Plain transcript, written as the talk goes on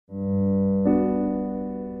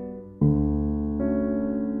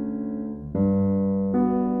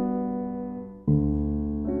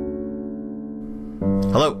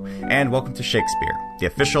Hello, and welcome to Shakespeare, the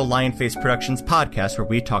official Lionface Productions podcast where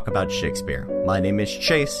we talk about Shakespeare. My name is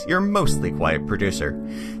Chase, your mostly quiet producer.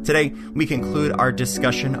 Today, we conclude our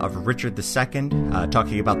discussion of Richard II,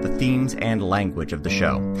 talking about the themes and language of the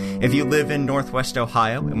show. If you live in Northwest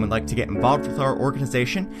Ohio and would like to get involved with our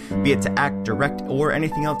organization, be it to act, direct, or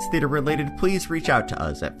anything else theater-related, please reach out to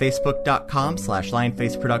us at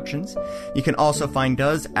facebook.com/lionfaceproductions. You can also find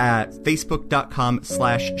us at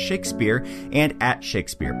facebook.com/Shakespeare and at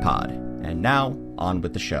Shakespeare Pod. And now, on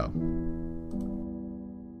with the show.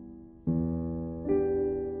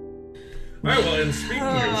 Alright, well, and speaking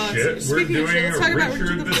of shit, we're doing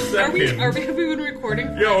Richard II. Have we been recording?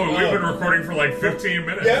 We've been recording for like 15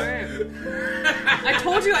 minutes. Yeah. I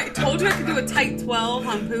told you I could do a tight 12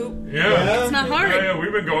 on poop. Yeah. It's not hard. Yeah,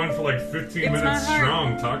 we've been going for like 15 minutes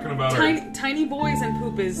strong, talking about tiny boys and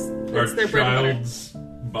poop is our their bread and butter. child's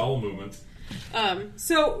bowel movements.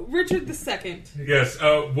 So Richard II. Yes,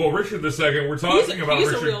 Richard II, we're talking about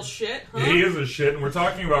Richard. He's a real shit, huh? He is a shit, and we're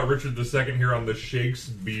talking about Richard II here on the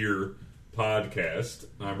Shakespeare podcast.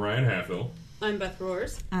 I'm Ryan Halfill. I'm Beth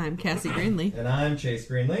Roars. I'm Cassie Greenlee. And I'm Chase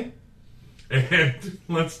Greenlee. And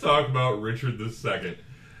let's talk about Richard II.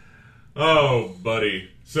 Oh, buddy.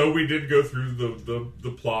 So we did go through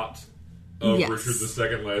the plot of Richard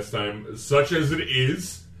II last time, such as it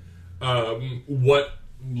is. What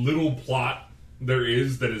little plot there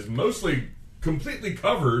is that is mostly completely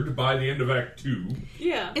covered by the end of Act 2.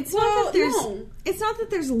 Yeah. It's not that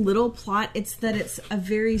there's a little plot, it's that it's a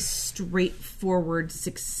very straightforward,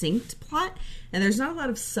 succinct plot, and there's not a lot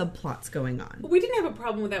of subplots going on. We didn't have a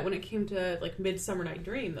problem with that when it came to, like, Midsummer Night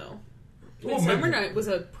Dream, though. Midsummer Night was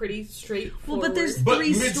a pretty straightforward... Well, but there's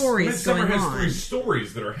three stories going on. Midsummer has 3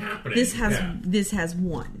 stories that are happening. This has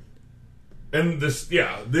one. And this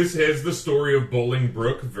has the story of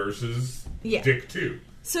Bolingbroke versus Dick 2.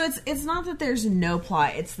 So it's not that there's no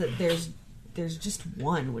plot, it's that there's just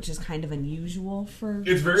one, which is kind of unusual for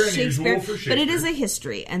It's very Shakespeare, unusual for Shakespeare. but it is a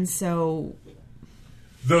history, and so...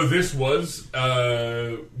 Though this was,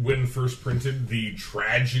 when first printed, the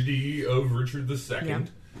tragedy of Richard II. Yeah.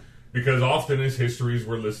 Because often his histories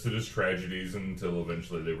were listed as tragedies until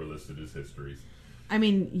eventually they were listed as histories. I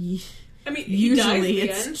mean, usually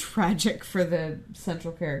it's tragic for the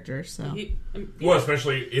central character, so... Well,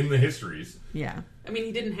 especially in the histories. Yeah. I mean,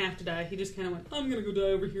 he didn't have to die. He just kind of went, I'm going to go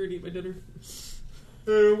die over here and eat my dinner.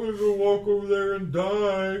 Hey, I'm going to go walk over there and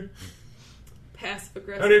die. Passive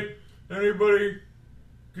aggressive. Anybody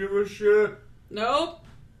give a shit? Nope.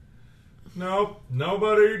 Nope.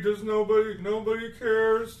 Nobody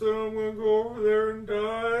cares that I'm going to go over there and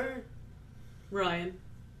die. Ryan.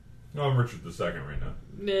 No, I'm Richard II right now.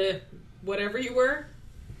 Nah. Whatever you were,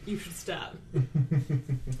 you should stop.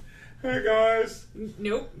 Hey, guys.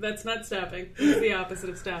 Nope, that's not stopping. It's the opposite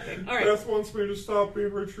of stopping. All right. Beth wants me to stop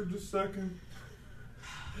being Richard II.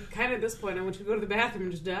 Kind of at this point, I want you to go to the bathroom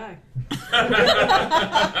and just die.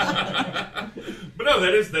 But no,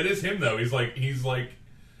 that is him though. He's like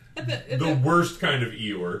the worst kind of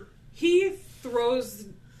Eeyore. He throws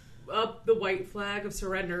up the white flag of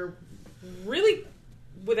surrender, really,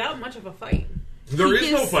 without much of a fight. There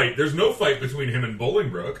is no fight. There's no fight between him and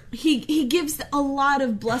Bolingbroke. He gives a lot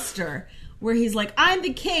of bluster where he's like, I'm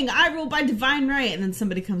the king, I rule by divine right. And then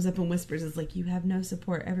somebody comes up and whispers, it's like, you have no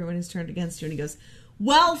support, everyone is turned against you. And he goes,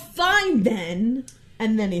 well, fine then.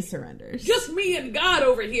 And then he surrenders. Just me and God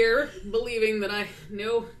over here, believing that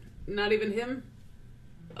no, not even him.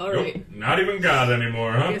 All right. Nope, not even God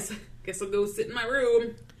anymore, huh? Guess I'll go sit in my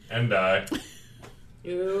room. And die.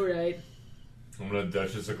 All right. I'm gonna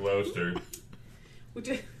Duchess of Gloucester.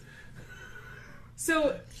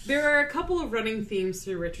 So, there are a couple of running themes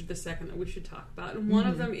through Richard II that we should talk about. And one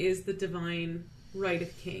of them is the divine right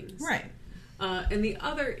of kings. Right. And the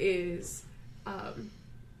other is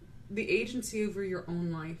the agency over your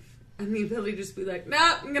own life. And the ability to just be like,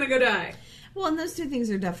 nah, I'm going to go die. Well, and those two things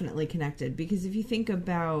are definitely connected. Because if you think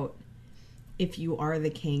about if you are the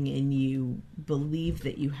king and you believe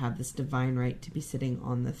that you have this divine right to be sitting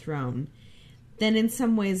on the throne, then in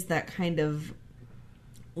some ways that kind of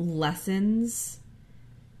lessens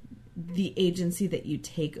the agency that you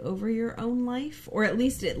take over your own life, or at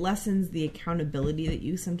least it lessens the accountability that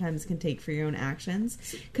you sometimes can take for your own actions,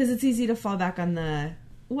 because it's easy to fall back on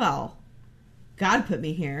God put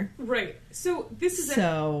me here. Right. So this is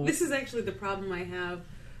actually the problem I have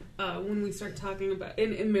when we start talking about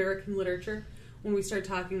in American literature, when we start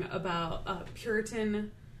talking about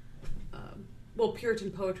Puritan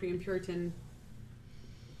poetry and Puritan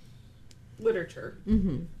literature,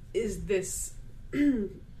 is this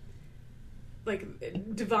like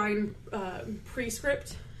divine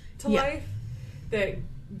prescript to life that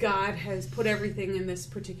God has put everything in this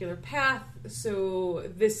particular path, so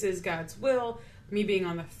this is God's will. Me being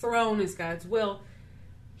on the throne is God's will.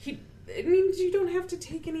 It means you don't have to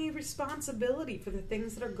take any responsibility for the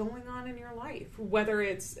things that are going on in your life, whether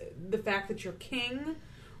it's the fact that you're king,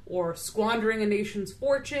 or squandering a nation's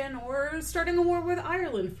fortune, or starting a war with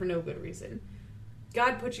Ireland for no good reason.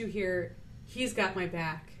 God put you here. He's got my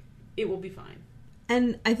back. It will be fine.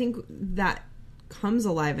 And I think that comes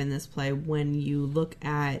alive in this play when you look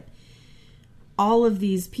at all of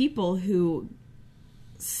these people who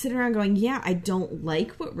sit around going, yeah, I don't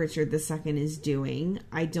like what Richard II is doing.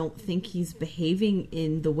 I don't think he's behaving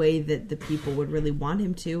in the way that the people would really want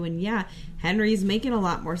him to. And yeah, Henry's making a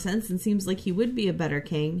lot more sense and seems like he would be a better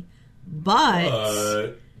king.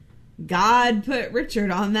 But God put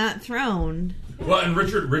Richard on that throne. Well, and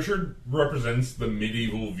Richard represents the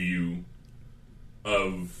medieval view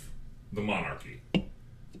of the monarchy,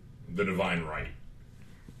 the divine right.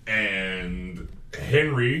 And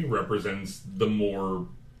Henry represents a more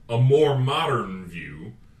modern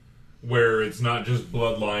view, where it's not just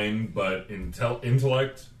bloodline, but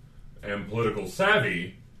intellect and political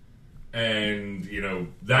savvy, and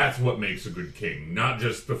that's what makes a good king. Not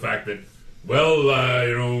just the fact that,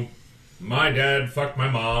 my dad fucked my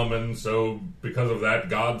mom, and so because of that,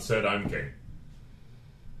 God said I'm king.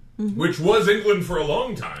 Mm-hmm. Which was England for a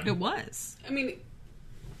long time. It was. I mean,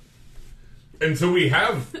 and so we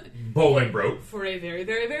have Bolingbroke. For a very,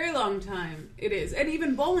 very, very long time, it is. And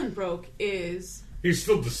even Bolingbroke is... He's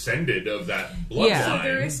still descended of that bloodline. Yeah. So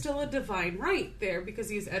there is still a divine right there, because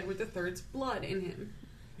he has Edward III's blood in him.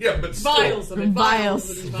 Yeah, but still... Vials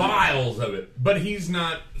of it. But he is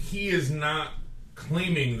not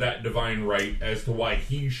claiming that divine right as to why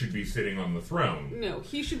he should be sitting on the throne. No,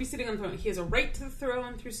 he should be sitting on the throne. He has a right to the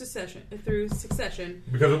throne through succession.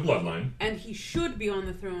 Because of bloodline. And he should be on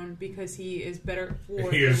the throne because he is better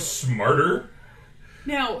for... He is smarter.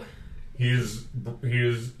 Now... He is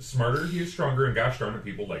smarter, he is stronger, and gosh darn it,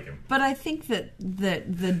 people like him. But I think that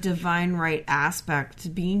the divine right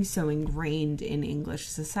aspect being so ingrained in English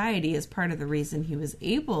society is part of the reason he was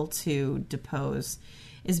able to depose,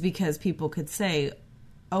 is because people could say,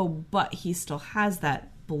 oh, but he still has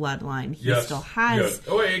that bloodline. He still has... Yes.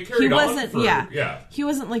 Oh, it carried on for... Yeah. He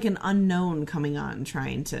wasn't like an unknown coming on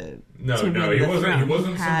trying to... No, he wasn't. He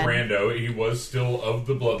wasn't some rando. He was still of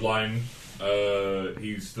the bloodline.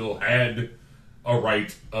 He still had a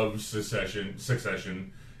right of succession,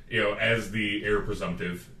 as the heir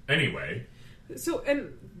presumptive anyway. So,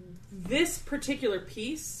 and this particular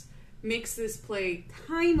piece makes this play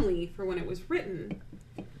timely for when it was written,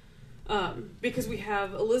 because we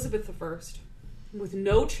have Elizabeth I with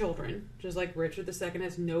no children, just like Richard II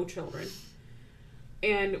has no children,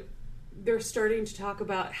 and they're starting to talk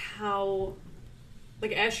about how...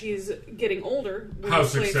 Like, as she is getting older... How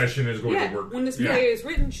succession is going to work. When this play is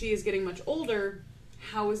written, she is getting much older.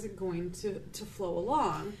 How is it going to flow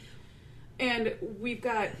along? And we've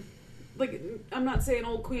got... Like, I'm not saying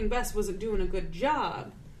old Queen Bess wasn't doing a good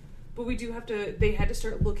job, but we do have to... They had to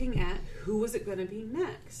start looking at who was it going to be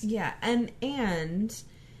next. Yeah, and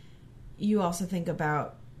you also think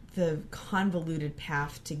about the convoluted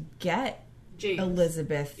path to get... James.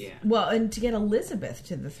 Elizabeth, and to get Elizabeth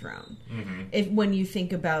to the throne. Mm-hmm. When you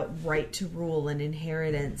think about right to rule and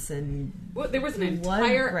inheritance, and there was an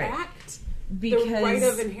entire act, because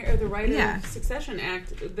the right of succession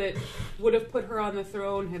act that would have put her on the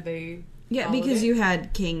throne had they. Yeah, because you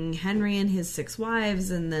had King Henry and his 6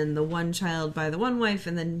 wives, and then the one child by the one wife,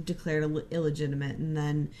 and then declared illegitimate, and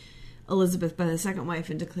then Elizabeth by the second wife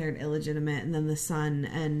and declared illegitimate, and then the son,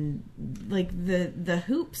 and like the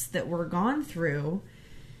hoops that were gone through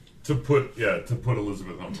to put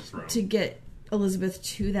Elizabeth on the throne, to get Elizabeth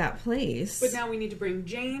to that place. But now we need to bring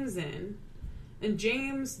James in, and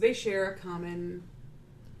James, they share a common...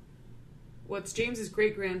 What's James's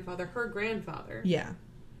great-grandfather, her grandfather. Yeah.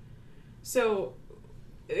 So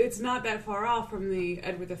it's not that far off from the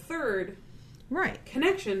Edward III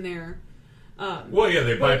connection there.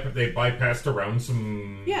 They bypassed around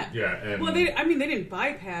some... And well, they didn't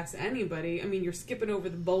bypass anybody. I mean, you're skipping over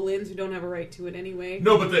the Boleyns who don't have a right to it anyway.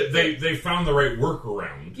 No, but they found the right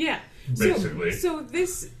workaround. Yeah. Basically. So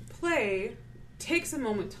this play takes a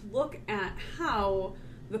moment to look at how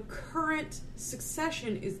the current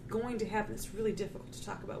succession is going to happen. It's really difficult to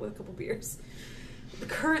talk about with a couple beers. The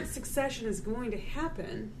current succession is going to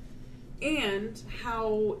happen, and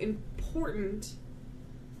how important...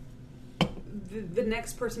 The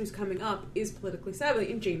next person who's coming up is politically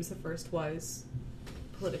savvy, and James I was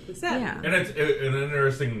politically savvy. Yeah. And it's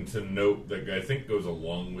interesting to note that I think goes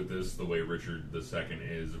along with this, the way Richard II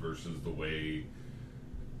is versus the way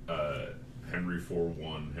Henry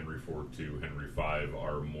IV-1, Henry IV-2, Henry V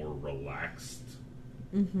are more relaxed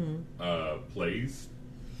plays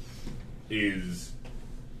is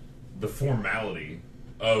the formality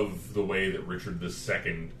of the way that Richard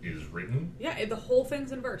II is written. Yeah, the whole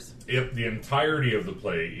thing's in verse. If the entirety of the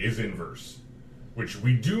play is in verse, which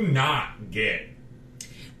we do not get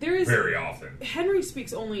very often. Henry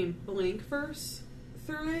speaks only in blank verse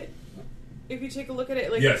through it. If you take a look at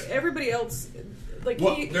it, like yes. everybody else, like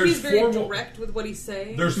he's very direct with what he's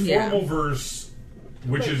saying. There's formal verse,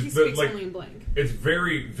 which but is he speaks like only in blank. It's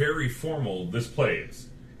very, very formal. This play is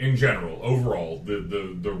in general, overall,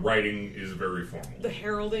 the writing is very formal. The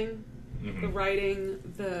heralding, the writing,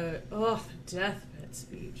 the deathbed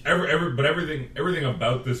speech. But everything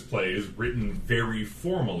about this play is written very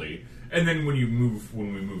formally. And then when we move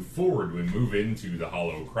forward, we move into the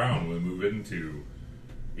Hollow Crown, we move into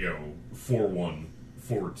 4-1,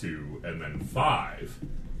 4-2, and then 5.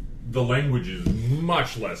 The language is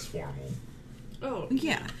much less formal. Oh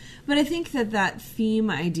yeah, but I think that theme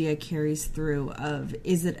idea carries through. Of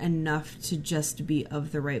is it enough to just be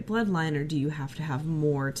of the right bloodline, or do you have to have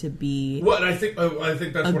more to be? Well, I think that's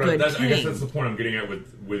what I guess that's the point I'm getting at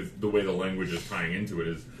with the way the language is tying into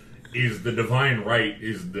it is the divine right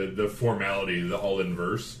is the formality, the all in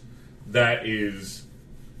verse that is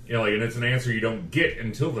and it's an answer you don't get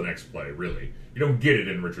until the next play. Really, you don't get it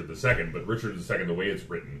in Richard II, but Richard II, the way it's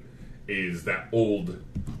written, is that old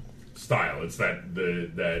style. It's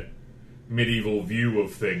that medieval view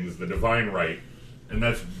of things, the divine right, and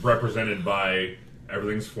that's represented by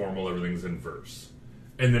everything's formal, everything's in verse.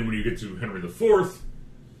 And then when you get to Henry IV,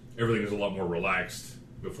 everything is a lot more relaxed.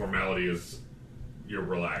 The formality is you're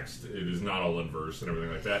relaxed. It is not all in verse and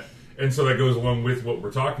everything like that. And so that goes along with what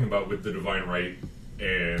we're talking about with the divine right,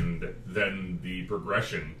 and then the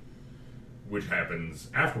progression, which happens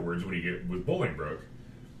afterwards when you get with Bolingbroke,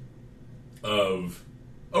 of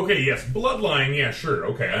okay, yes, bloodline, yeah, sure,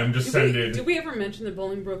 okay, I'm descended. Did we ever mention that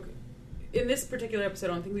Bolingbroke, in this particular episode,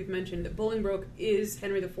 I don't think we've mentioned that Bolingbroke is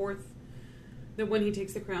Henry IV, that when he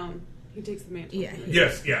takes the crown, he takes the mantle. Yeah.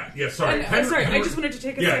 Yes, sorry. Henry, I just wanted to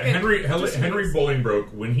take a second. Henry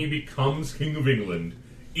Bolingbroke, when he becomes King of England,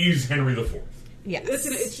 is Henry IV. Yes.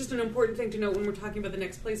 It's just an important thing to note when we're talking about the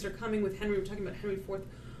next plays that are coming with Henry. We're talking about Henry IV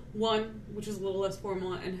 1, which is a little less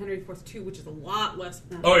formal, and Henry IV 2, which is a lot less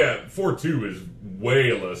formal. Oh yeah, 4-2 is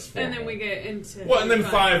way less formal. And then we get into... Well, and then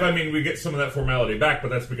 5, I mean, we get some of that formality back, but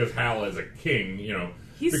that's because Hal is a king,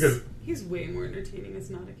 He's way more entertaining as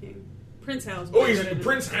not a king. Prince Hal is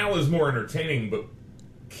Prince Hal is more entertaining, but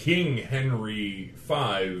King Henry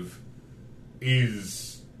V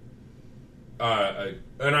is...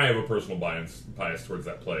 and I have a personal bias towards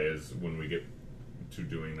that play as when we get to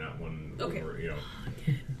doing that one. Okay. When we're,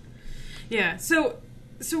 Yeah, so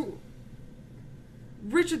the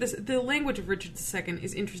language of Richard II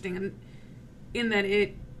is interesting in that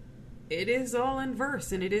it is all in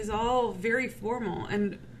verse and it is all very formal.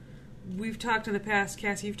 And we've talked in the past,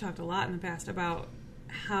 Cassie, you've talked a lot in the past about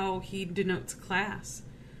how he denotes class.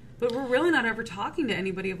 But we're really not ever talking to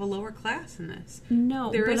anybody of a lower class in this. No,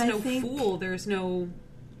 there is no fool. There's no...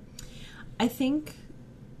 I think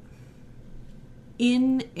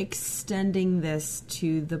in extending this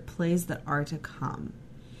to the plays that are to come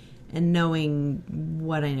and knowing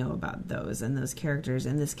what I know about those and those characters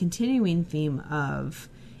and this continuing theme of,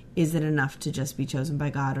 is it enough to just be chosen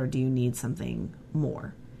by God, or do you need something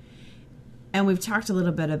more? And we've talked a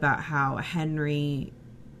little bit about how Henry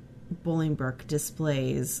Bolingbroke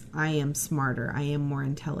displays, I am smarter, I am more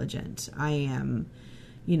intelligent, I am,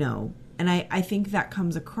 and I think that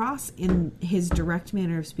comes across in his direct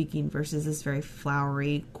manner of speaking versus this very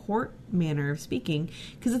flowery court manner of speaking,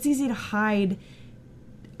 because it's easy to hide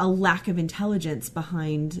a lack of intelligence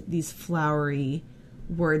behind these flowery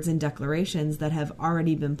words and declarations that have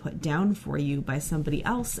already been put down for you by somebody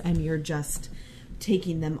else, and you're just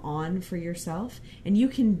taking them on for yourself. And you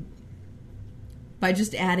can, by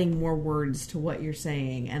just adding more words to what you're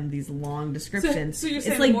saying and these long descriptions, so you're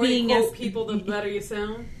saying it's like the more being you quote people, the better you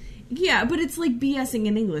sound? Yeah, but it's like BSing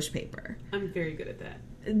an English paper. I'm very good at that.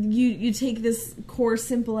 You take this core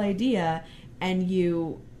simple idea and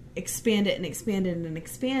you expand it and expand it and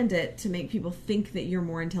expand it to make people think that you're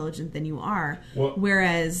more intelligent than you are. Well,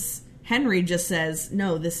 whereas Henry just says,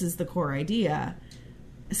 no, this is the core idea.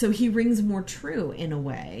 So he rings more true in a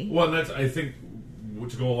way. Well, and that's, I think,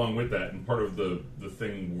 to go along with that, and part of the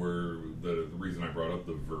thing where the reason I brought up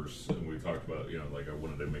the verse and we talked about, I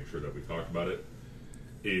wanted to make sure that we talked about it,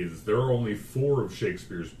 is there are only 4 of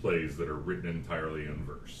Shakespeare's plays that are written entirely in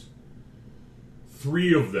verse.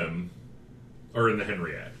 3 of them are in the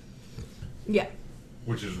Henriade. Yeah.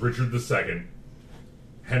 Which is Richard II,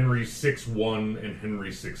 Henry 6-1 and Henry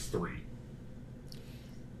 6-3.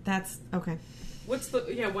 That's okay. What's the...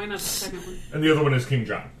 Yeah, why not the second one? And the other one is King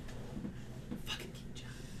John. Fucking King John.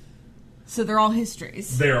 So they're all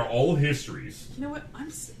histories. They are all histories. You know what? I'm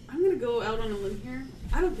going to go out on a limb here.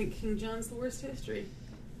 I don't think King John's the worst history.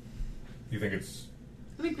 You think it's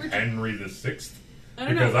I think Richard... Henry the Sixth? I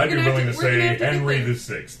don't Because know. I'd be willing to we're gonna say have to Henry get the there.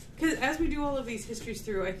 Sixth. Because as we do all of these histories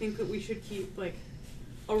through, I think that we should keep, like,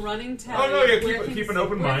 a running tally. Oh, no, yeah, where keep things- an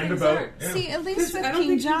open where mind things about... are. Yeah. See, at least 'Cause with I don't King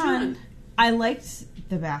think King John, John- I liked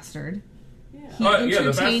the bastard. Yeah. He Yeah, the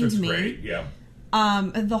entertained Bastard's me. great, yeah.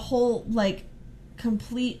 The whole, like,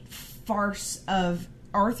 complete farce of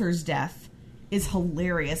Arthur's death is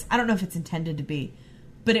hilarious. I don't know if it's intended to be,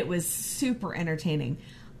 but it was super entertaining.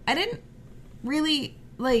 I didn't really,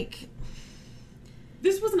 like...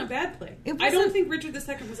 This wasn't a bad play. It I don't wasn't- think Richard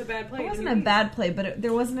II was a bad play. It wasn't in the a bad play, but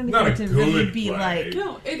there wasn't Not anything a to really good be play. like...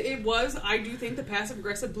 No, it was. I do think the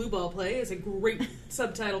passive-aggressive blue ball play is a great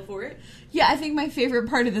subtitle for it. Yeah, I think my favorite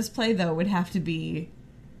part of this play, though, would have to be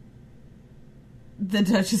the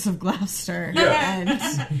Duchess of Gloucester. Yeah.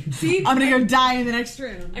 And See? I'm gonna go die in the next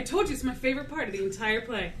room. I told you it's my favorite part of the entire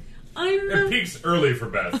play. It peaks early for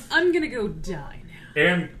Beth. I'm gonna go die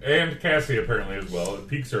now. And Cassie, apparently, as well. It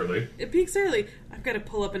peaks early. It peaks early. I've got to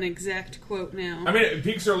pull up an exact quote now. I mean, it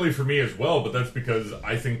peaks early for me as well, but that's because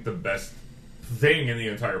I think the best thing in the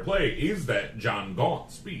entire play is that John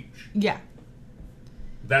Gaunt speech. Yeah.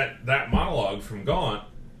 That monologue from Gaunt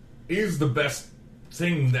is the best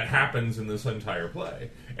thing that happens in this entire play.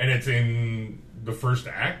 And it's in the first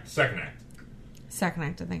act, second act. Second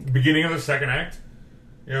act, I think. Beginning of the second act.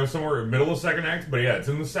 You know, somewhere middle of second act. But yeah, it's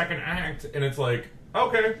in the second act, and it's like,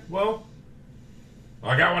 okay, well,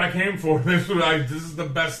 I got what I came for. This is the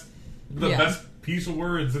best best piece of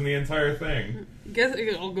words in the entire thing. Guess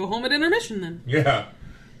I'll go home at intermission then. Yeah.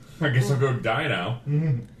 I guess I'll go die now.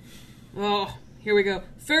 Oh, here we go.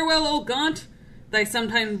 Farewell, old Gaunt. Thy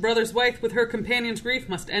sometime brother's wife with her companion's grief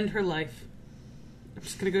must end her life. I'm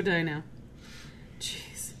just gonna go die now.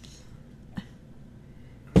 Jeez.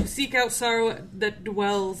 To seek out sorrow that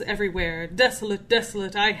dwells everywhere. Desolate,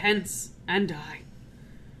 desolate, I hence and die.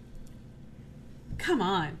 Come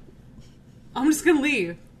on. I'm just gonna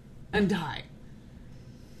leave and die.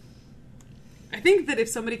 I think that if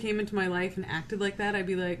somebody came into my life and acted like that, I'd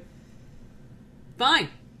be like, fine,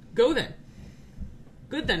 go then.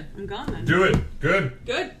 Good then. I'm gone then. Do it. Good.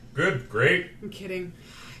 Good. Good. Great. I'm kidding.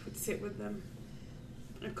 I'd sit with them.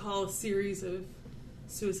 I'd call a series of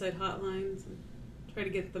suicide hotlines and try to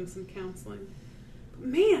get them some counseling. But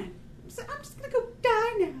man, I'm just going to go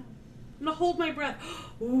die now. I'm going to hold my breath.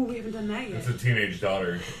 Ooh, we haven't done that yet. It's a teenage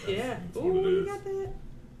daughter. Yeah. That's Ooh, what it you is. got that?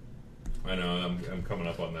 I know. I'm coming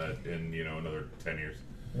up on that in, another 10 years.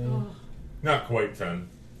 Oh, Not quite 10.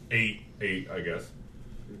 8, I guess.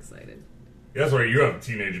 I'm excited. Yeah, that's right. You have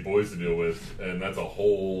teenage boys to deal with, and that's a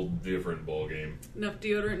whole different ballgame. Enough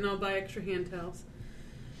deodorant and I'll buy extra hand towels.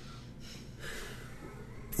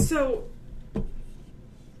 So,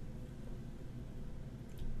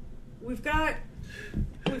 we've got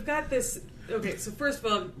this. Okay, so first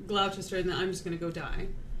of all, Gloucester, and then I'm just going to go die.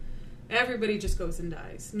 Everybody just goes and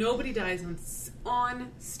dies. Nobody dies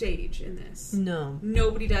on stage in this. No.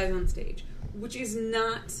 Nobody dies on stage, which is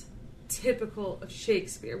not typical of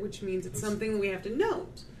Shakespeare, which means it's something that we have to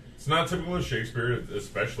note. It's not typical of Shakespeare,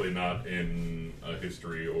 especially not in a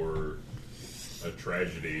history or a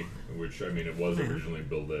tragedy, which, I mean, it was originally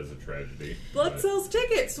billed as a tragedy. Blood but- sells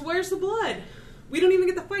tickets. Where's the blood? We don't even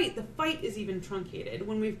get the fight. The fight is even truncated.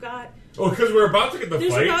 When we've got... Oh, because we're about to get the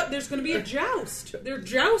fight. There's going to be a joust. They're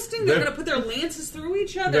jousting. They're going to put their lances through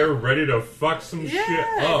each other. They're ready to fuck some shit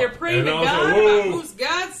up. They're praying And to I was God like, about whoa, whose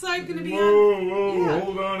God's side going to be on. whoa, Yeah.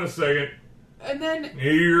 hold on a second. And then...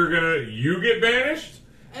 You get banished,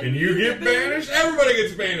 and you get banished, everybody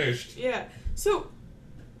gets banished. Yeah. So,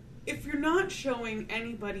 if you're not showing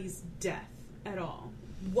anybody's death at all,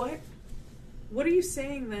 what are you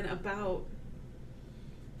saying then about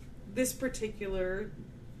this particular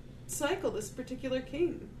cycle, this particular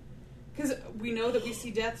king? Because we know that we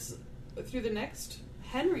see deaths through the next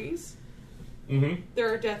Henrys. Mm-hmm.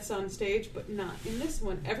 There are deaths on stage, but not in this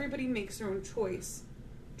one. Everybody makes their own choice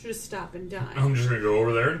to just stop and die. I'm just going to go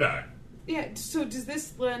over there and die. Yeah, so does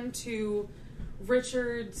this lend to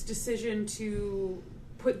Richard's decision to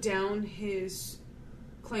put down his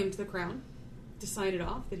claim to the crown, to sign it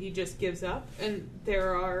off, that he just gives up, and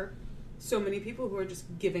there are so many people who are just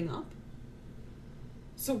giving up?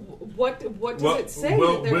 So what does it say?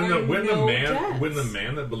 That there are no deaths? when the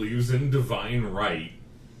man that believes in divine right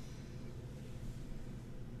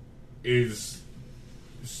is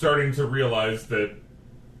starting to realize that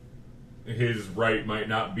his right might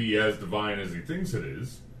not be as divine as he thinks it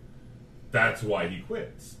is. That's why he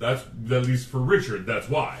quits. That's, at least for Richard, that's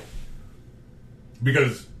why.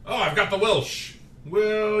 Because, I've got the Welsh.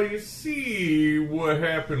 Well, you see, what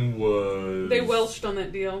happened was... They Welshed on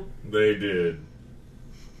that deal. They did.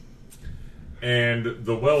 And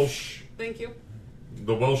the Welsh... Thank you.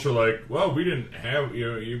 The Welsh are like, well, we didn't have...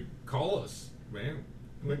 you call us, man.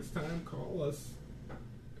 Next time, call us.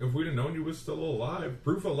 If we'd have known you was still alive.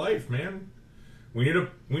 Proof of life, man. We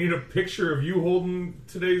need a picture of you holding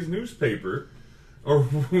today's newspaper. Or,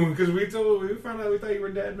 because we found out we thought you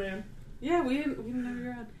were dead, man. Yeah, we didn't know you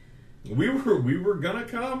were on. We were gonna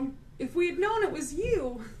come. If we had known it was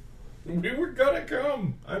you, we were gonna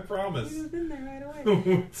come. I promise. we would have been there right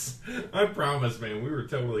away. I promise, man. We were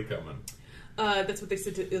totally coming. That's what they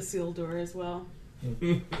said to Isildur as well.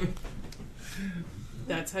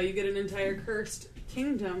 That's how you get an entire cursed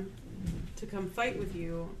kingdom to come fight with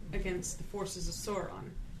you against the forces of Sauron.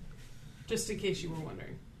 Just in case you were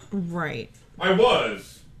wondering. Right. I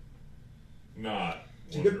was not.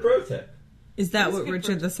 It's a good pro tip. Is that That's what good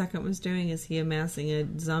Richard for- II was doing? Is he amassing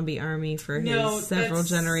a zombie army for No, his several that's-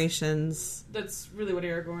 generations? That's really what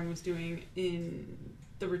Aragorn was doing in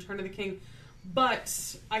The Return of the King.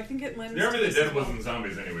 But I think it lends The Army to of the this Dead as well. wasn't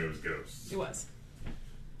zombies anyway. It was ghosts. It was.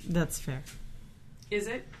 That's fair. Is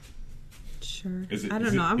it? Sure. Is it- I is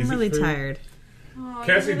don't it- know. I'm is it really fair? tired. Oh,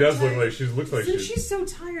 Cassie you're does tired. looks like Since she's so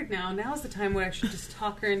tired now's the time where I should just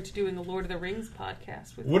talk her into doing a Lord of the Rings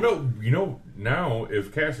podcast with Well, no, now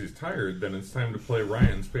if Cassie's tired, then it's time to play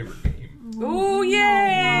Ryan's favorite game. Oh,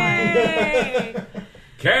 yay!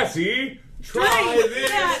 Cassie, try Drink this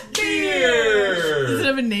that beer! Does it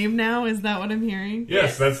have a name now? Is that what I'm hearing?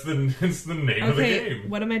 Yes, that's the name of the Okay, game.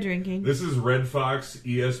 what am I drinking? This is Red Fox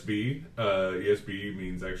ESB. ESB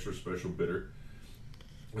means extra special bitter.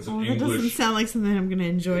 It's an Oh, that doesn't English. sound like something I'm going to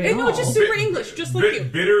enjoy Hey, at no, all. just super English, just like you.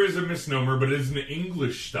 Bitter is a misnomer, but it is an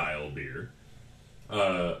English style beer,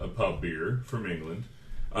 a pub beer from England.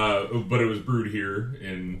 But it was brewed here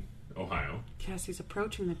in Ohio. Cassie's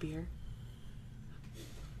approaching the beer.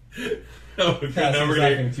 Okay, now Cassie's we're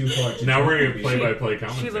laughing gonna too hard. now we're gonna play-by-play She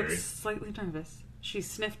commentary. looks slightly nervous. She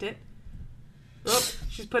sniffed it. Oh,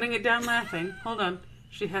 she's putting it down laughing. Hold on.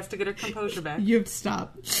 She has to get her composure back. You have to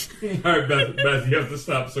stop. All right, Beth, you have to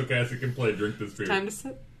stop so Cassie can drink this beer. Time to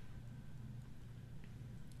sip.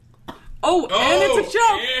 Oh, and it's a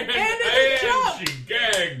joke! And it's a joke! She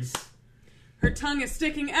gags. Her tongue is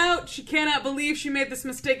sticking out. She cannot believe she made this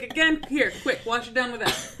mistake again. Here, quick, wash it down with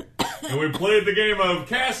that. And we played the game of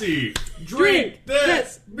Cassie, drink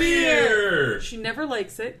this beer. She never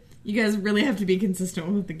likes it. You guys really have to be consistent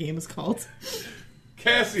with what the game is called.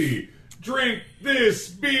 Cassie, drink this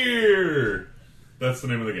beer. That's the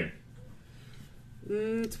name of the game.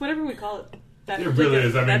 It's whatever we call it. That It really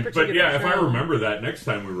is. I that mean, but particular yeah, if I term. remember that next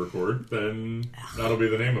time we record, then that'll be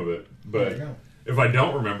the name of it. There But you go. if I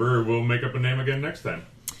don't remember, we'll make up a name again next time.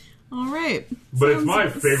 All right. But it's my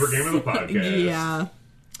favorite game of the podcast. Yeah.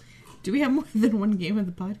 Do we have more than one game of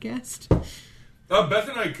the podcast? Beth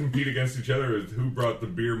and I compete against each other as who brought the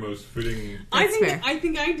beer most fitting. I That's think fair. I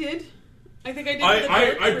think I did. I think I did. with the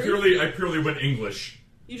dark I truth. purely went English.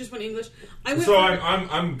 You just went English. I went So for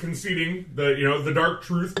I'm conceding that the dark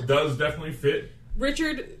truth does definitely fit.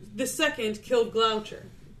 Richard II killed Gloucester.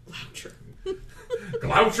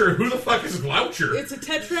 Gloucester, who the fuck is Gloucester? It's a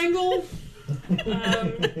tetrangle.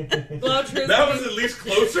 Gloucester is That the was main, at least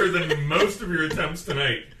closer than most of your attempts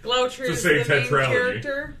tonight. Gloucester to is say the main tetralogy.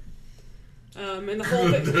 character. And the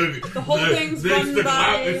whole thing's run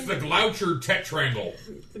by It's the Gloucester tetrangle.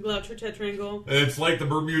 the Gloucester tetrangle. It's like the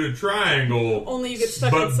Bermuda Triangle, Only you get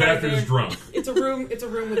stuck but inside Beth there. is drunk, It's a room with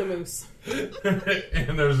a moose.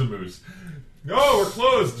 and there's a moose. Oh, we're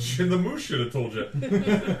closed. The moose should have told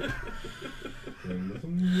you.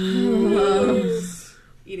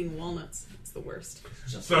 Eating walnuts. It's the worst.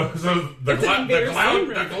 So the an invader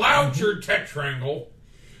syndrome. Gloucester tetrangle.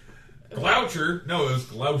 Gloucester? No, it was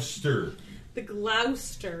Gloucester. The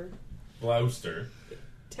Gloucester Gloucester.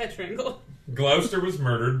 tetrangle. Gloucester was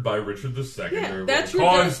murdered by Richard II. Yeah, or that's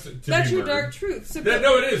caused your dark, to that's be your murdered. dark truth. So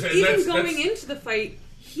No, it is. even That's- going that's- into the fight,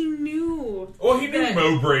 he knew. Well, he knew that-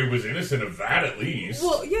 Mowbray was innocent of that, at least.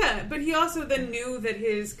 Well, yeah, but he also then knew that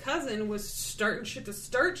his cousin was starting shit to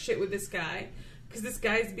start shit with this guy because this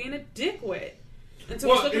guy's being a dickwit, and so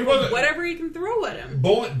Well, he's looking he for wasn't- whatever he can throw at him.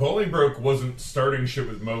 Bolingbroke wasn't starting shit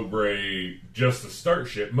with Mowbray just to start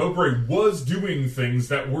shit. Mowbray was doing things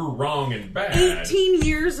that were wrong and bad. 18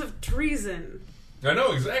 years of treason. I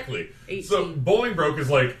know, exactly. 18. So Bolingbroke is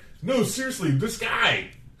like, no, seriously, this guy.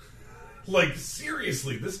 Like,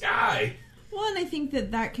 seriously, this guy. Well, and I think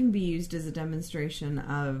that can be used as a demonstration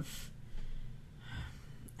of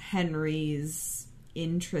Henry's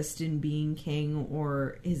interest in being king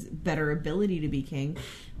or his better ability to be king,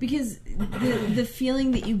 because the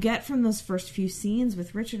feeling that you get from those first few scenes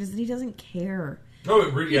with Richard is that he doesn't care. He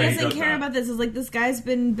doesn't care about this. It's like, this guy's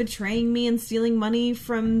been betraying me and stealing money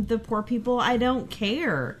from the poor people. I don't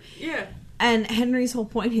care. Yeah. And Henry's whole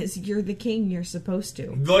point is, you're the king, you're supposed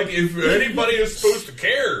to. Like, if anybody is supposed to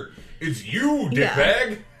care, it's you,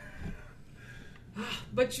 dickbag. Yeah.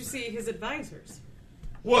 But you see, his advisors.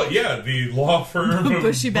 Well, yeah, the law firm of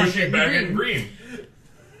Bushybag and Green.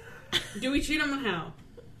 Dewey, Cheatham, and Howe.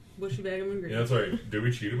 Bushybag and Green. Yeah, that's right.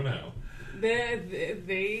 Dewey, Cheatham, and Howe.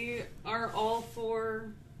 They are all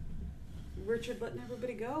for Richard letting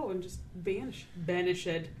everybody go and just banished.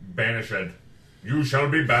 Banished. You shall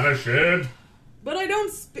be banished. But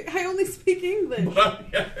I only speak English. But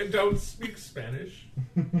I don't speak Spanish.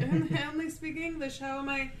 And I only speak English. How am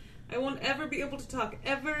I won't ever be able to talk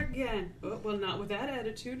ever again. Oh, well, not with that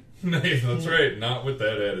attitude. Nice, that's right. Not with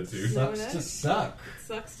that attitude. Sucks to suck.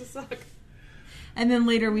 Sucks to suck. And then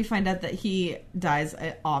later we find out that he dies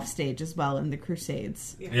off stage as well in the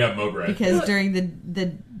Crusades. Yeah, Mograt. Because during the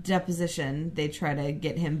deposition, they try to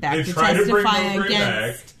get him back They to try to bring testify Mograt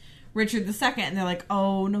against back. Richard II, and they're like,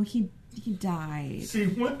 "Oh no, he died." See,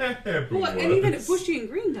 what happened was... And even Bushy and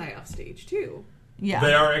Green die off stage, too. Yeah,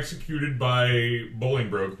 they are executed by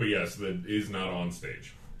Bolingbroke, but yes, that is not on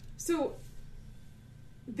stage. So,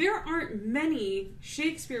 there aren't many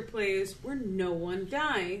Shakespeare plays where no one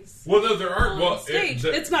dies. Well, no, there aren't. On stage.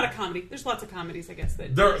 It's not a comedy. There's lots of comedies, I guess.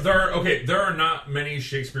 There are not many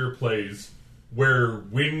Shakespeare plays where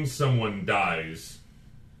when someone dies,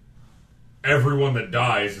 everyone that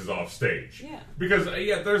dies is off stage. Yeah. Because,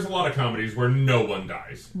 there's a lot of comedies where no one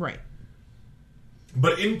dies. right.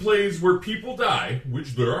 But in plays where people die,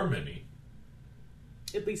 which there are many,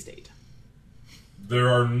 At least 8. there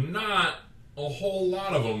are not a whole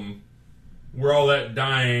lot of them where all that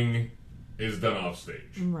dying is done off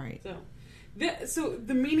stage. Right. So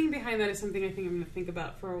the meaning behind that is something I think I'm going to think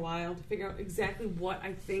about for a while to figure out exactly what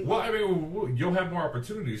I think. Well, I mean, you'll have more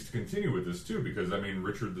opportunities to continue with this, too, because, I mean,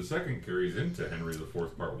 Richard II carries into Henry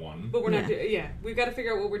IV Part 1. But we're not. We've got to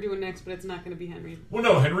figure out what we're doing next, but it's not going to be Henry. Well,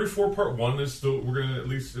 no, Henry IV Part 1 is still... We're going to... At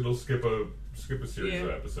least it'll skip a series of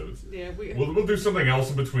episodes. Yeah, We'll do something else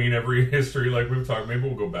in between every history like we've talked. Maybe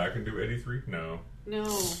we'll go back and do Eddie 3? No.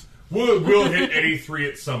 We'll hit Eddie 3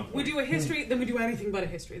 at some point. We do a history, then we do anything but a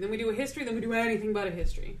history. Then we do a history, then we do anything but a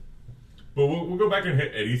history. But we'll go back and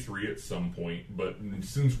hit Eddie 3 at some point. But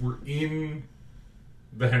since we're in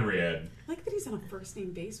the Henriad... I like that he's on a first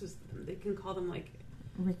name basis with them. They can call them, like...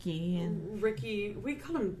 Ricky and... Ricky... We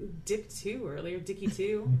called him Dick 2 earlier. Dickie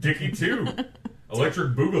 2. Dickie 2.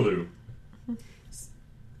 Electric Boogaloo.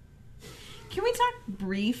 Can we talk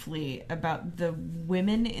briefly about the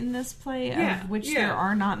women in this play, of which there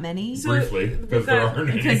are not many? Briefly, because there aren't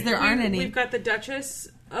any. Because there aren't any. We've got the Duchess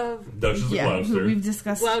of Gloucester. Who we've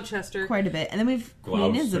discussed Gloucester quite a bit. And then we've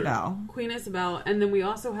Queen Isabel. Queen Isabel. And then we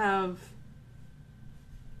also have...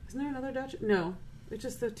 Isn't there another Duchess? No. It's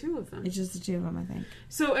just the two of them. It's just the two of them, I think.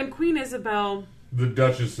 So, and Queen Isabel... The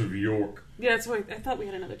Duchess of York. Yeah, that's why I thought we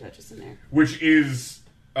had another Duchess in there. Which is,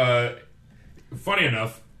 funny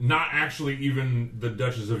enough... Not actually even the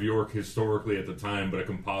Duchess of York historically at the time, but a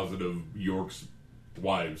composite of York's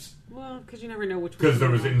wives. Well, because you never know which one. Because there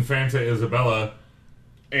was Infanta Isabella,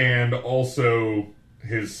 and also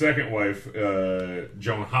his second wife,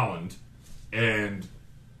 Joan Holland, and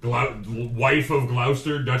wife of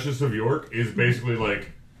Gloucester, Duchess of York, is basically like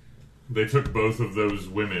they took both of those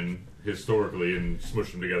women historically and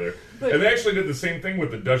smushed them together. And they actually did the same thing with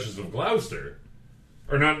the Duchess of Gloucester.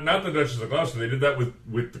 Or not the Duchess of Gloucester. They did that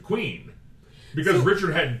with the Queen, because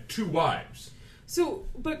Richard had 2 wives. So,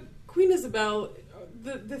 but Queen Isabel,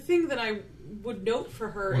 the thing that I would note for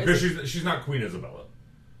her is because she's not Queen Isabella.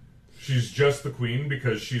 She's just the Queen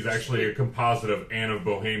because she's actually a composite of Anne of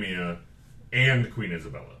Bohemia and Queen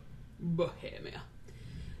Isabella. Bohemia.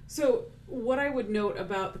 So, what I would note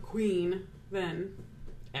about the Queen then,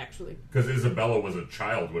 actually, because Isabella was a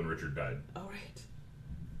child when Richard died. All right,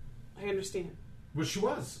 I understand. Well, she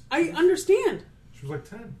was. I understand. She was like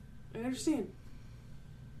 10. I understand.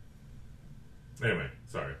 Anyway,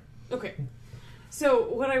 sorry. Okay. So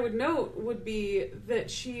what I would note would be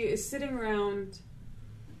that she is sitting around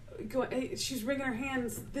going, she's wringing her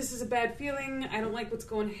hands. This is a bad feeling. I don't like what's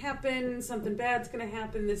going to happen. Something bad's going to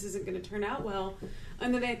happen. This isn't going to turn out well.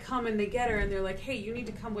 And then they come and they get her and they're like, hey, you need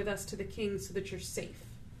to come with us to the king so that you're safe.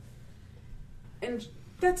 And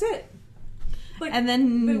that's it. Like, and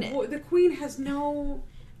then the Queen has no...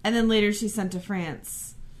 And then later she's sent to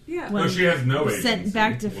France. Yeah. No, she has no agency sent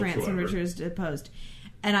back to France whatsoever. when Richard was deposed.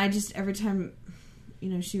 And I just, every time...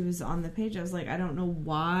 she was on the page, I was like, I don't know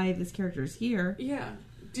why this character is here. Yeah.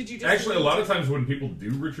 Did you just Actually, a lot of times when people do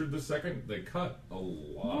Richard II, they cut a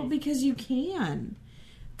lot. Well, because you can.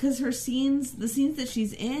 Because the scenes that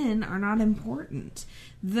she's in are not important.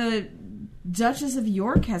 The Duchess of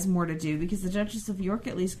York has more to do, because the Duchess of York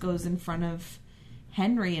at least goes in front of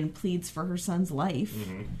Henry and pleads for her son's life.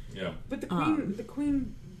 Mm-hmm. Yeah. But the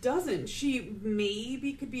Queen doesn't. She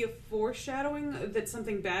maybe could be a foreshadowing that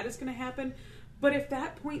something bad is going to happen. But if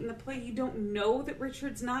that point in the play you don't know that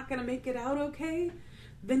Richard's not going to make it out okay,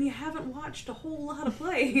 then you haven't watched a whole lot of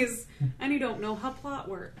plays, and you don't know how plot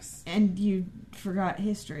works. And you forgot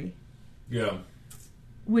history. Yeah.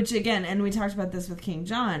 Which, again, and we talked about this with King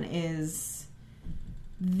John, is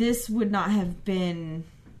this would not have been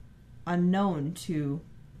unknown to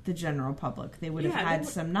the general public. They would have had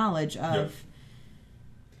some knowledge of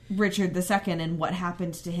Richard II and what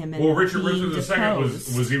happened to him. And Richard II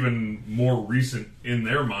was even more recent in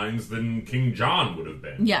their minds than King John would have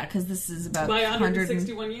been. Yeah, because this is about by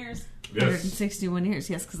 161 years. Yes. 161 years,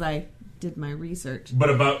 yes, because I did my research. But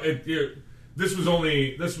about it, this was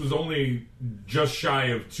only just shy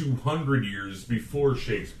of 200 years before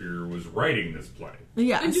Shakespeare was writing this play.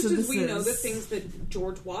 Yeah, and just so as we know the things that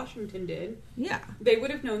George Washington did, they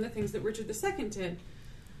would have known the things that Richard II did.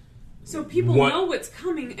 So people know what's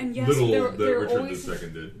coming, and yes, there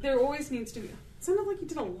always needs to be. It sounded like he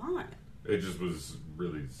did a lot. It just was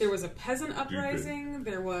really. There was a peasant uprising.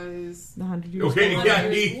 There was the 100 Years. Okay,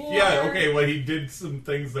 okay. Well, he did some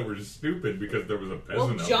things that were uprising because there was a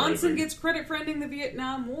peasant uprising. Johnson gets credit for ending the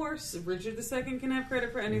Vietnam War. So Richard II can have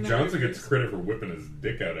credit for ending. Johnson gets credit for whipping his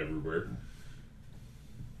dick out everywhere.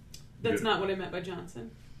 That's not what I meant by Johnson.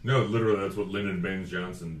 No, literally, that's what Lyndon Baines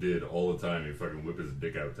Johnson did all the time. He fucking whip his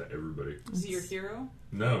dick out to everybody. Is he your hero?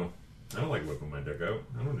 No. I don't like whipping my dick out.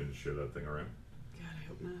 I don't need to share that thing around. God, I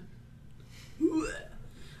hope not.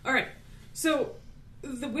 Alright, so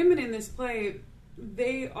the women in this play,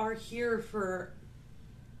 they are here for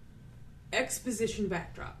exposition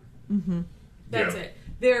backdrop. Mm-hmm. That's it.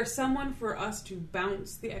 They're someone for us to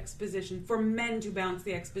bounce the exposition, for men to bounce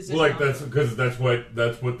the exposition. Well, that's because that's what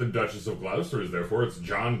the Duchess of Gloucester is there for. It's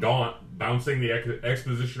John Gaunt bouncing the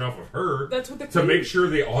exposition off of her. That's what the to make sure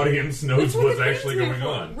the audience knows what's actually going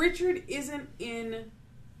on. Richard isn't in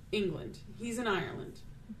England; he's in Ireland.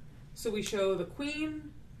 So we show the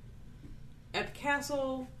Queen at the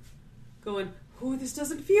castle, going, "Ooh, this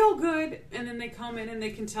doesn't feel good," and then they come in and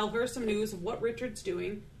they can tell her some news of what Richard's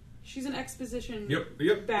doing. She's an exposition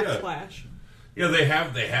backsplash. Yeah, they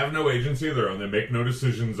have no agency of their own. They make no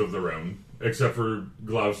decisions of their own, except for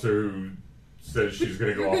Gloucester, who says she's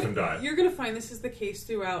going to go off and die. You're going to find this is the case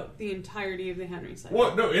throughout the entirety of the Henry cycle.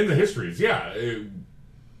 Well, no, in the histories, yeah.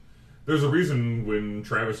 There's a reason when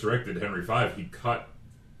Travis directed Henry V, he cut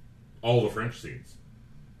all the French scenes.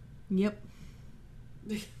 Yep.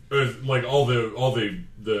 Like all the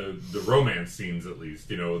romance scenes, at least,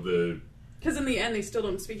 Because in the end, they still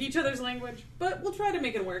don't speak each other's language, but we'll try to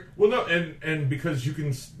make it work. Well, no, and because you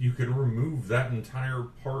can remove that entire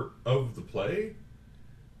part of the play,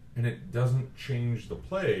 and it doesn't change the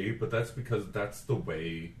play, but that's because that's the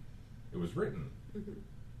way it was written. Mm-hmm.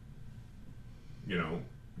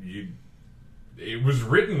 It was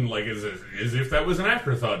written like as if that was an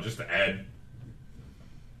afterthought, just to add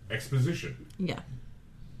exposition. Yeah.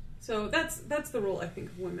 So that's the role, I think,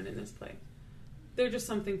 of women in this play. They're just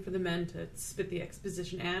something for the men to spit the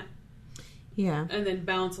exposition at. Yeah. And then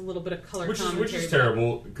bounce a little bit of color commentary. Which is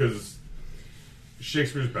terrible, because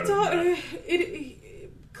Shakespeare's better than that.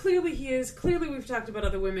 Clearly he is. Clearly we've talked about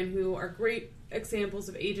other women who are great examples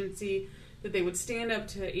of agency, that they would stand up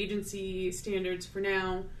to agency standards for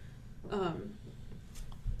now.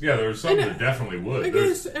 Yeah, there's some that definitely would. I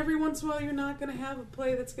guess every once in a while you're not going to have a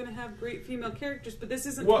play that's going to have great female characters, but this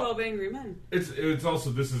isn't 12 Angry Men. It's also,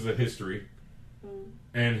 this is a history.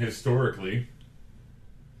 And historically,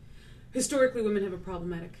 women have a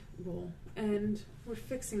problematic role, and we're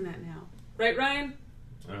fixing that now. Right, Ryan?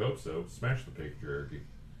 I hope so. Smash the patriarchy.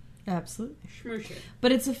 Absolutely. Smoosh it.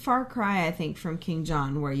 But it's a far cry, I think, from King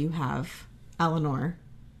John, where you have Eleanor.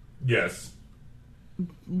 Yes.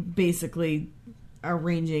 Basically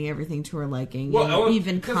arranging everything to her liking. Well,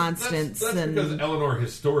 even Constance. That's because Eleanor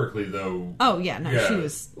historically, though... Oh, yeah, no, she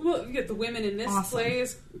was... Well, you get the women in this play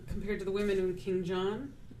as compared to the women in King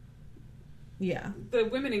John. Yeah. The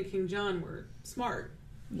women in King John were smart.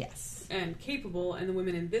 Yes. And capable, and the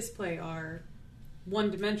women in this play are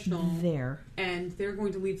one-dimensional. And they're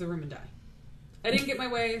going to leave the room and die. I didn't get my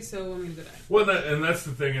way, so I'm going to go die. Well, and that's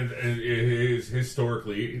the thing, is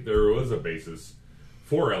historically, there was a basis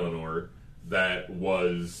for Eleanor that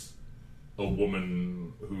was a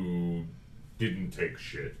woman who didn't take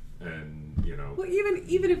shit, and Well,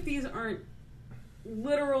 even if these aren't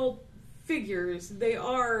literal figures, they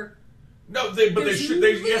are. No, they should.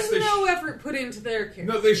 There's no effort put into their character.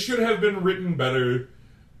 No, they should have been written better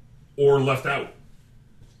or left out.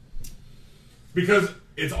 Because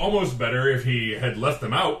it's almost better if he had left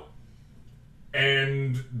them out,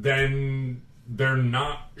 and then they're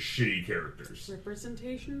not shitty characters.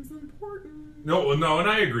 Representation's important. No, and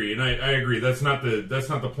I agree, and I agree. That's not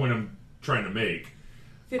the point I'm trying to make.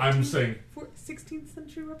 15th, I'm saying 16th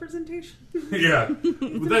century representation. Yeah,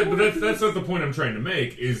 but that's not the point I'm trying to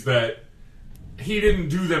make. Is that he didn't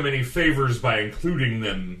do them any favors by including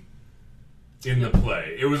them in the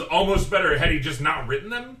play. It was almost better had he just not written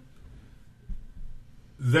them.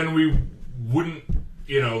 Then we wouldn't,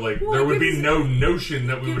 there would be no notion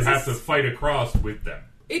that we would have to fight across with them.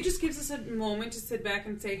 It just gives us a moment to sit back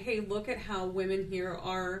and say, hey, look at how women here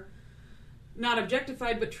are not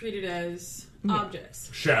objectified, but treated as objects.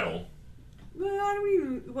 Chattel.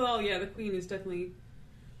 Well, yeah, the queen is definitely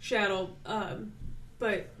chattel,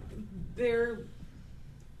 but they're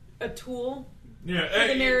a tool for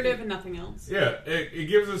the narrative and nothing else. Yeah, it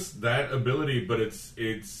gives us that ability, but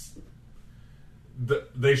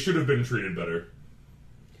they should have been treated better.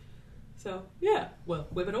 So, yeah. Well,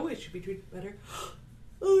 women always should be treated better.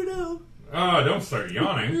 Oh, no. Oh, don't start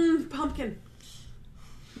yawning. Pumpkin.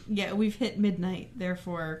 Yeah, we've hit midnight,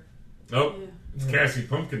 therefore... Oh, yeah. It's Cassie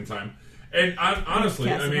Pumpkin time. And honestly,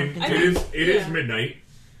 it is midnight,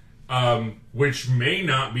 which may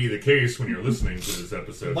not be the case when you're listening to this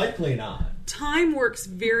episode. Likely not. Time works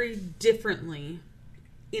very differently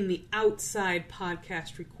in the outside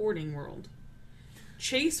podcast recording world.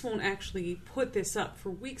 Chase won't actually put this up for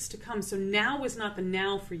weeks to come, so now is not the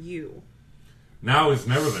now for you. Now is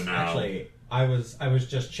never the now. Actually, I was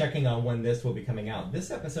just checking on when this will be coming out. This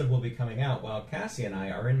episode will be coming out while Cassie and I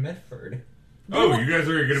are in Medford. Oh, you guys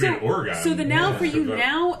are going to be in Oregon. So the now for you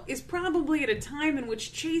now is probably at a time in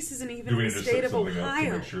which Chase isn't even in the state of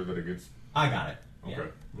Ohio. To make sure that it gets... I got it. Okay.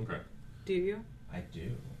 Yeah. Okay. Do you? I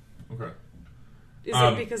do. Okay. Is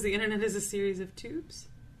it because the internet is a series of tubes?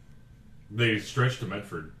 They stretch to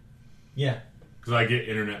Medford. Yeah. Because I get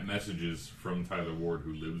internet messages from Tyler Ward,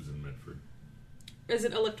 who lives in Medford. Is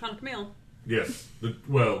it electronic mail? Yes.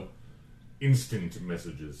 Instant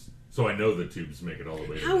messages. So I know the tubes make it all the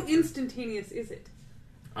way. How instantaneous is it?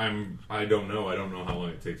 I don't know. I don't know how long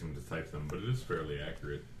it takes him to type them, but it is fairly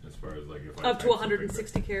accurate as far as if I up to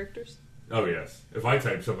 160 characters. Oh yes. If I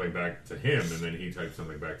type something back to him and then he types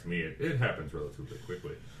something back to me, it happens relatively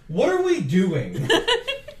quickly. What are we doing?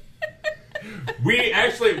 We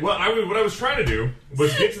actually, what I was trying to do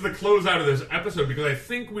was get to the close out of this episode because I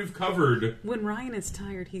think we've covered. When Ryan is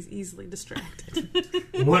tired, he's easily distracted.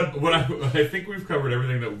 I think we've covered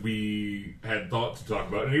everything that we had thought to talk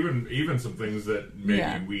about, and even some things that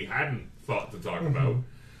maybe we hadn't thought to talk about.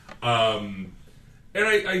 And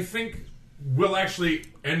I think we'll actually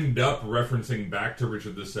end up referencing back to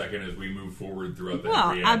Richard II as we move forward throughout the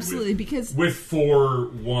Well, absolutely, because with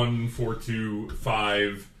 4-1, 4-2,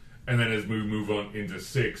 5. And then as we move on into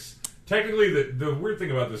 6, technically the weird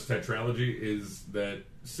thing about this tetralogy is that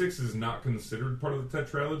 6 is not considered part of the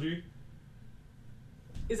tetralogy.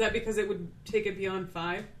 Is that because it would take it beyond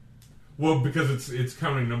 5? Well, because it's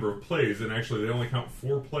counting number of plays, and actually they only count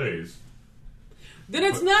 4 plays. Then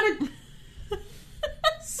it's not a...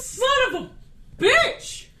 Son of a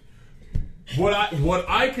bitch! What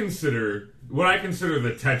I consider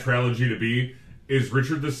the tetralogy to be is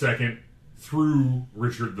Richard II through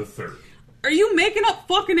Richard III. Are you making up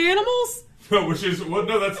fucking animals? No,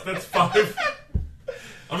 that's 5.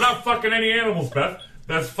 I'm not fucking any animals, Beth.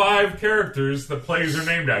 That's 5 characters the plays are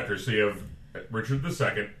named after. So you have Richard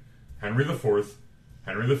II, Henry IV,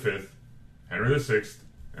 Henry V, Henry VI,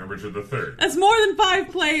 and Richard III. That's more than 5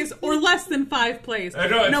 plays or less than 5 plays.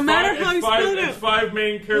 No matter how you split it up. It's 5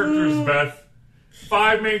 main characters, Beth.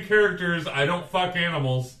 5 main characters. I don't fuck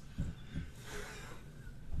animals.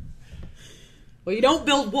 Well, you don't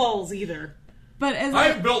build walls either. But as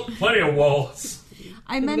I've built plenty of walls.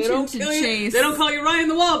 I mentioned to Chase... They don't call you Ryan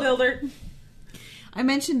the Wall Builder. I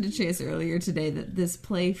mentioned to Chase earlier today that this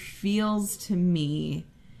play feels to me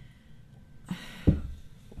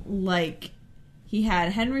like he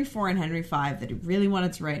had Henry IV and Henry V that he really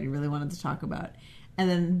wanted to write and he really wanted to talk about. And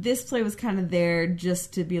then this play was kind of there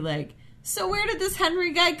just to be like, so where did this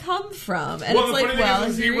Henry guy come from? And well,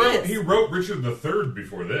 it's like, he wrote Richard III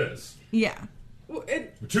before this. Yeah. Well,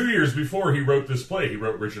 2 years before he wrote this play, he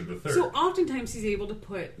wrote Richard III. So oftentimes he's able to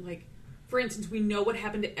put, for instance, we know what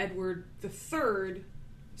happened to Edward III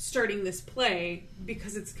starting this play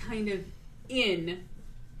because it's kind of in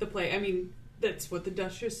the play. I mean, That's what the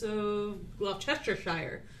Duchess of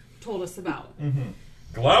Gloucestershire told us about.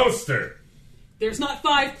 Gloucester. There's not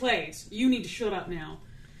 5 plays. You need to shut up now.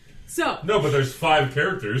 So No, but there's 5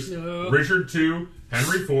 characters. No. Richard II,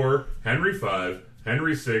 Henry IV, Henry V,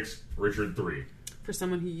 Henry VI, Richard III. for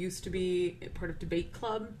someone who used to be part of debate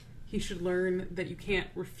club, he should learn that you can't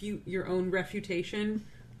refute your own refutation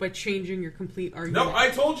by changing your complete argument. No, I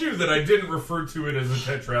told you that I didn't refer to it as a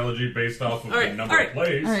tetralogy based off of the number of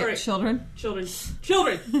plays. All right, Alright. children. Children.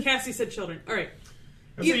 Cassie said children. All right.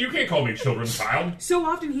 So you can't call me children, child. So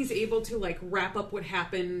often he's able to like wrap up what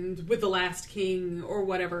happened with the last king or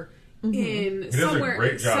whatever in does a somewhere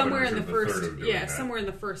great job somewhere in in the Richard III first of doing that. somewhere in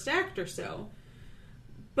the first act or so.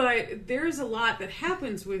 But there's a lot that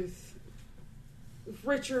happens with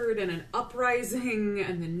Richard and an uprising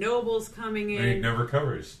and the nobles coming in. And it never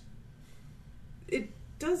covers. It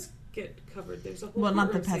does get covered. There's a whole Well, not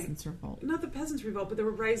the group of peasants' revolt. not the peasants' revolt, but the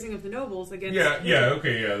rising of the nobles against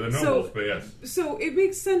The nobles, but yes. So it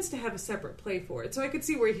makes sense to have a separate play for it. So I could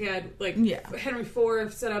see where he had like Henry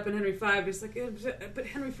IV set up and Henry V. It's like, but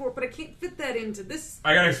Henry IV, but I can't fit that into this.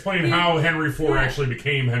 I gotta explain how Henry IV actually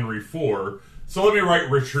became Henry IV. So let me write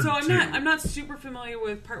Richard So II. I'm not super familiar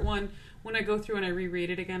with part 1. When I go through and I reread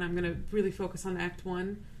it again, I'm going to really focus on Act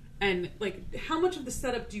 1. And like, how much of the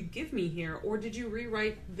setup do you give me here, or did you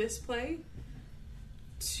rewrite this play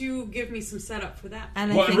to give me some setup for that?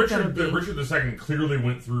 And Well, I think Richard that'll be... Richard II clearly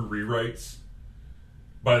went through rewrites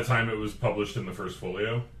by the time it was published in the first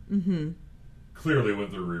folio. Mm-hmm. Clearly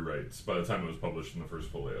went through rewrites by the time it was published in the first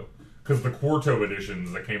folio. Because the quarto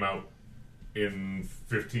editions that came out in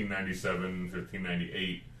 1597,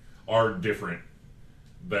 1598 are different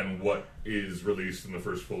than what is released in the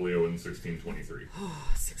first folio in 1623. Oh,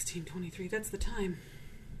 1623, that's the time.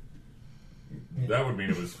 That would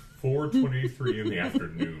mean it was 4:23 in the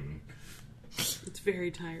afternoon. It's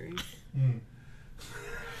very tiring.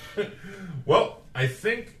 Well, I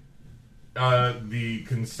think the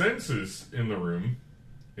consensus in the room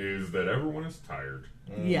is that everyone is tired.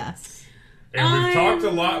 Yes. And we've talked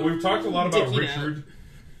a lot. We've talked a lot about dicking Richard.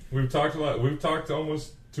 We've talked a lot. We've talked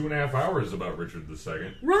almost 2.5 hours about Richard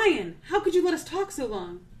II. Ryan, how could you let us talk so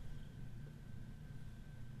long?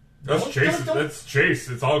 That's Chase. That's Chase.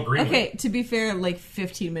 It's all green. Okay, to be fair, like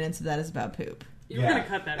 15 minutes of that is about poop. You're going to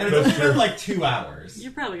cut that, And right? it's only been like 2 hours.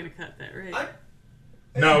 You're probably going to cut that, right?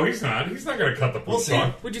 No, he's not. He's not going to cut the We'll poop see.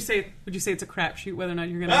 song. Would you say it's a crapshoot whether or not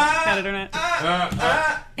you're going to cut it or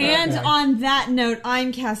not? And Okay. on that note,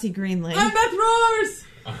 I'm Cassie Greenlee. I'm Beth Roars!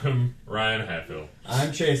 I'm Ryan Hatfield.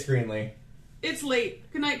 I'm Chase Greenlee. It's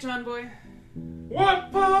late. Good night, John Boy.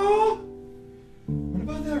 What, Paul? What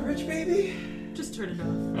about that rich baby? Just turn it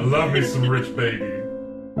off. I love me some rich baby.